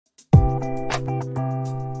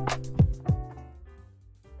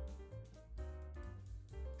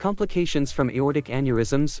Complications from aortic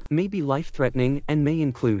aneurysms may be life-threatening and may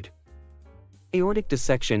include aortic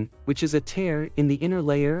dissection, which is a tear in the inner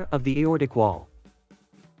layer of the aortic wall.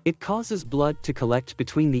 It causes blood to collect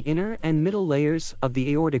between the inner and middle layers of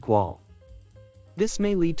the aortic wall. This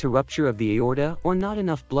may lead to rupture of the aorta or not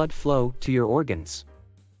enough blood flow to your organs.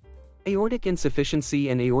 Aortic insufficiency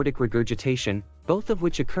and aortic regurgitation, both of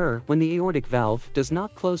which occur when the aortic valve does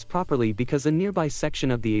not close properly because a nearby section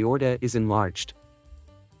of the aorta is enlarged.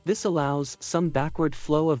 This allows some backward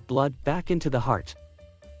flow of blood back into the heart.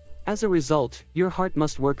 As a result, your heart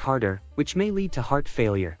must work harder, which may lead to heart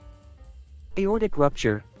failure. Aortic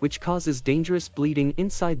rupture, which causes dangerous bleeding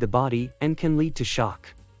inside the body and can lead to shock.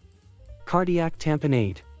 Cardiac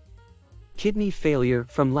tamponade. Kidney failure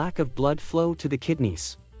from lack of blood flow to the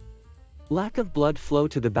kidneys. Lack of blood flow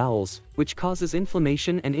to the bowels, which causes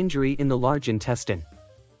inflammation and injury in the large intestine.